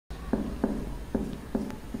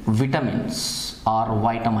vitamins or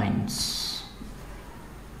vitamins.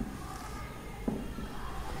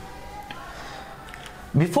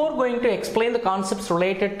 Before going to explain the concepts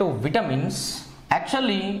related to vitamins,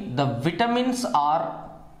 actually the vitamins are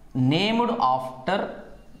named after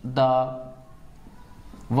the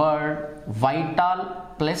word vital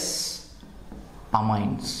plus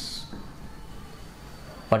amines.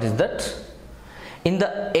 What is that? In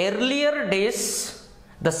the earlier days,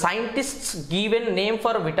 the scientists given name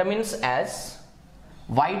for vitamins as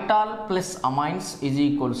vital plus amines is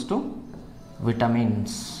equals to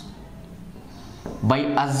vitamins, by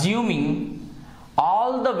assuming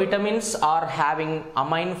all the vitamins are having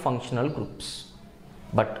amine functional groups.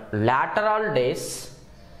 But lateral days,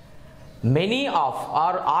 many of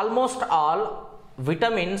or almost all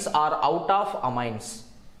vitamins are out of amines.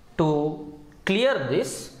 To clear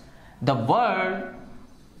this, the word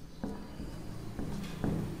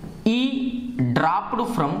E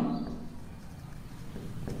dropped from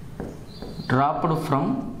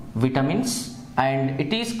vitamins and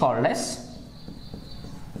it is called as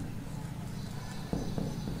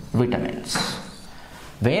vitamins,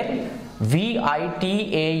 where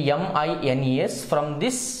vitamins from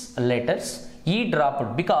this letters E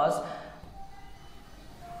dropped, because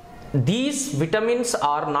these vitamins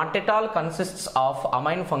are not at all consists of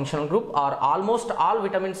amine functional group, or almost all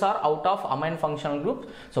vitamins are out of amine functional group.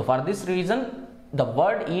 So for this reason the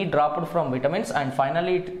word E dropped from vitamins and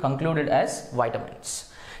finally it concluded as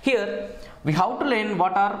vitamins. Here we have to learn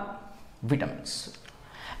what are vitamins.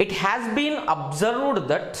 It has been observed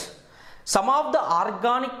that some of the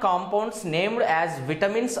organic compounds named as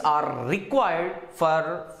vitamins are required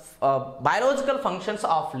for biological functions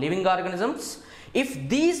of living organisms. If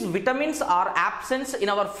these vitamins are absent in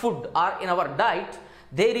our food or in our diet,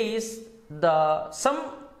 there is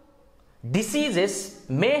some diseases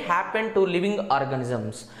may happen to living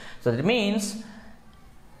organisms. So that means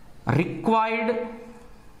required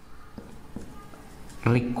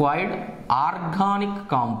organic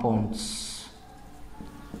compounds,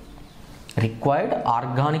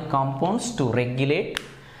 to regulate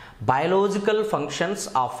biological functions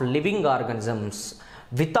of living organisms.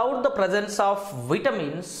 Without the presence of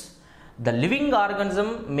vitamins, the living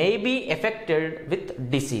organism may be affected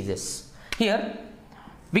with diseases. Here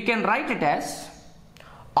we can write it as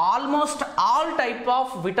almost all type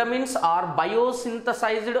of vitamins are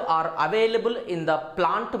biosynthesized or available in the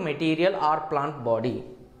plant material or plant body,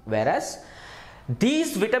 whereas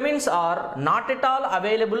these vitamins are not at all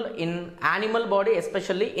available in animal body,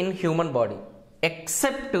 especially in human body,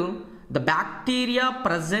 except the bacteria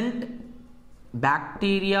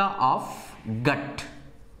of gut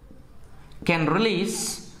can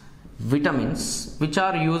release vitamins which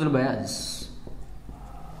are used by us.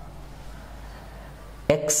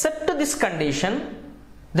 Except this condition,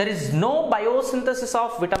 there is no biosynthesis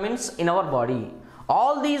of vitamins in our body.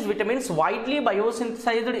 All these vitamins widely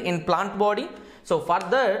biosynthesized in plant body. So for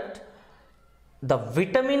that, the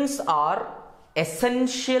vitamins are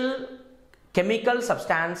essential chemical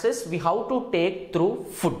substances we have to take through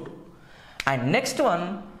food. And next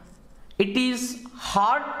one, it is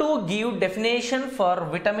hard to give definition for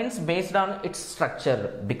vitamins based on its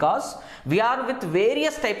structure, because we are with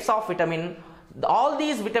various types of vitamin. All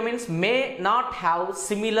these vitamins may not have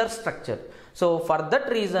similar structure. So for that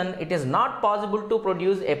reason, it is not possible to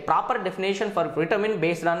produce a proper definition for vitamin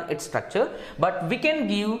based on its structure, but we can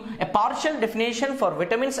give a partial definition for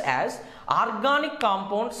vitamins as organic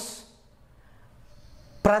compounds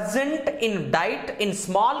present in diet in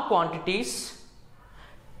small quantities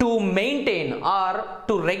to maintain or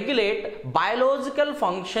to regulate biological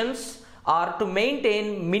functions or to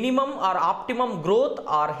maintain minimum or optimum growth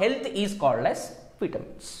or health is called as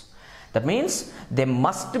vitamins. That means they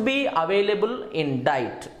must be available in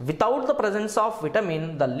diet. Without the presence of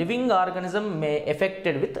vitamin, the living organism may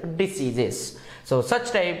affected with diseases. So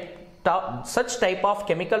such type of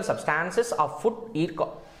chemical substances of food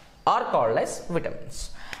are called as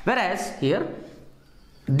vitamins. Whereas here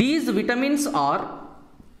these vitamins are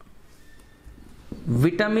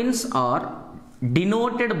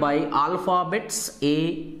denoted by alphabets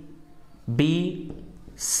A, B,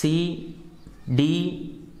 C,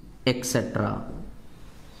 D, etc.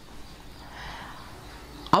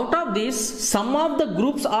 Out of these, some of the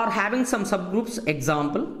groups are having some subgroups.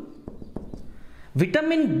 Example,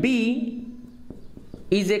 vitamin B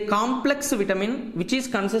is a complex vitamin which is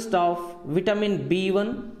consist of vitamin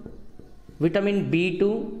B1, vitamin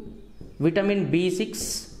B2, vitamin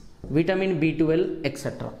B6, vitamin B12,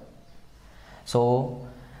 etc. So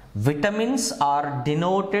vitamins are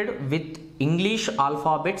denoted with English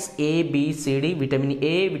alphabets A, B, C, D, vitamin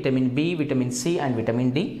A, vitamin B, vitamin C and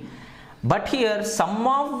vitamin D. But here some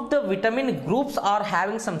of the vitamin groups are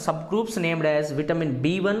having some subgroups named as vitamin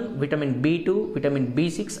B1, vitamin B2, vitamin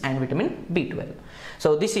B6 and vitamin B12.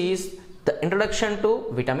 So this is the introduction to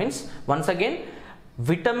vitamins. Once again,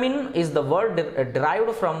 vitamin is the word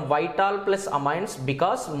derived from vital plus amines,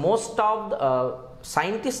 because most of the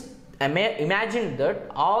scientists imagined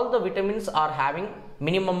that all the vitamins are having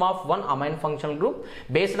minimum of one amine functional group.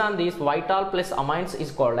 Based on these, vital plus amines is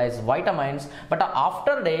called as vitamins. But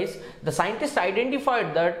after days, the scientists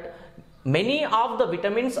identified that many of the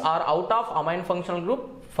vitamins are out of amine functional group.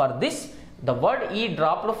 For this, the word E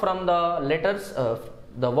dropped from the letters,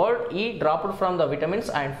 the word E dropped from the vitamins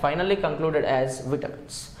and finally concluded as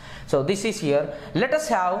vitamins. So this is here. Let us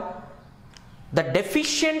have the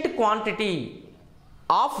deficient quantity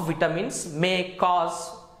of vitamins may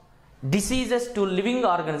cause diseases to living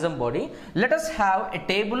organism body. Let us have a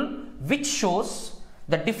table which shows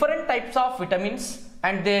the different types of vitamins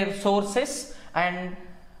and their sources and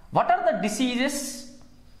what are the diseases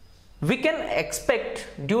we can expect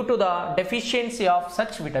due to the deficiency of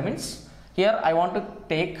such vitamins. Here I want to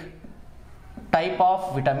take type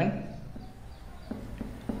of vitamin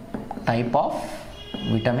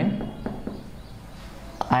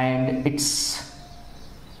and its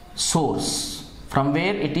source, from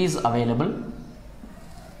where it is available,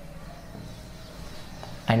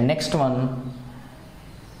 and next one,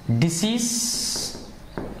 disease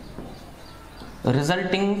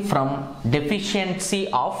resulting from deficiency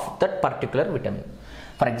of that particular vitamin.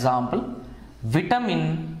 For example,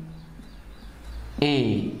 vitamin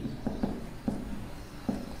A.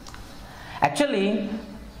 Actually,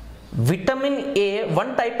 vitamin A,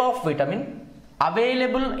 one type of vitamin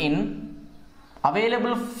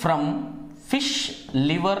available from fish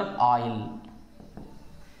liver oil,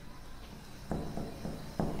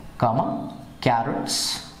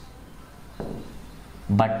 carrots,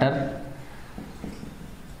 butter,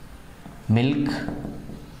 milk,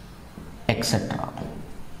 etc.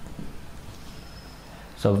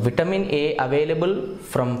 So vitamin A available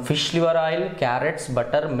from fish liver oil, carrots,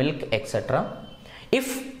 butter, milk, etc.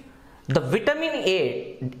 If the vitamin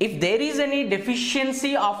A, if there is any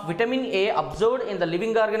deficiency of vitamin A observed in the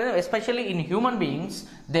living organism, especially in human beings,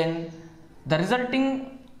 then the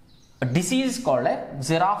resulting disease is called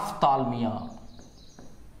xerophthalmia.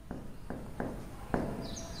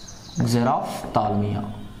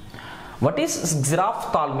 Xerophthalmia. What is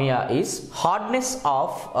xerophthalmia? Is hardness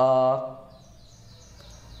of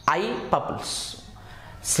eye pupils.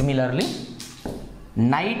 Similarly,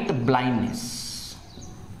 night blindness.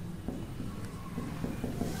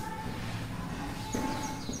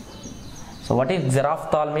 So what is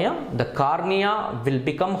xerophthalmia? The cornea will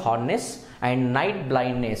become hardness and night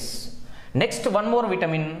blindness. Next, one more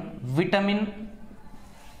vitamin, vitamin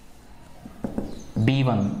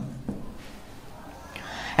B1.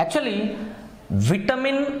 Actually,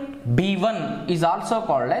 vitamin B1 is also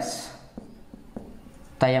called as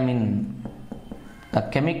thiamine. The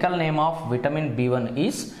chemical name of vitamin B1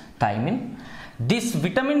 is thiamine. This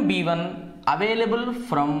vitamin B1 available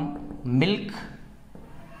from milk,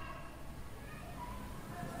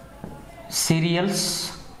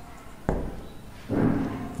 cereals,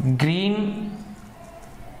 green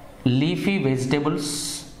leafy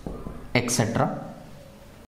vegetables, etc.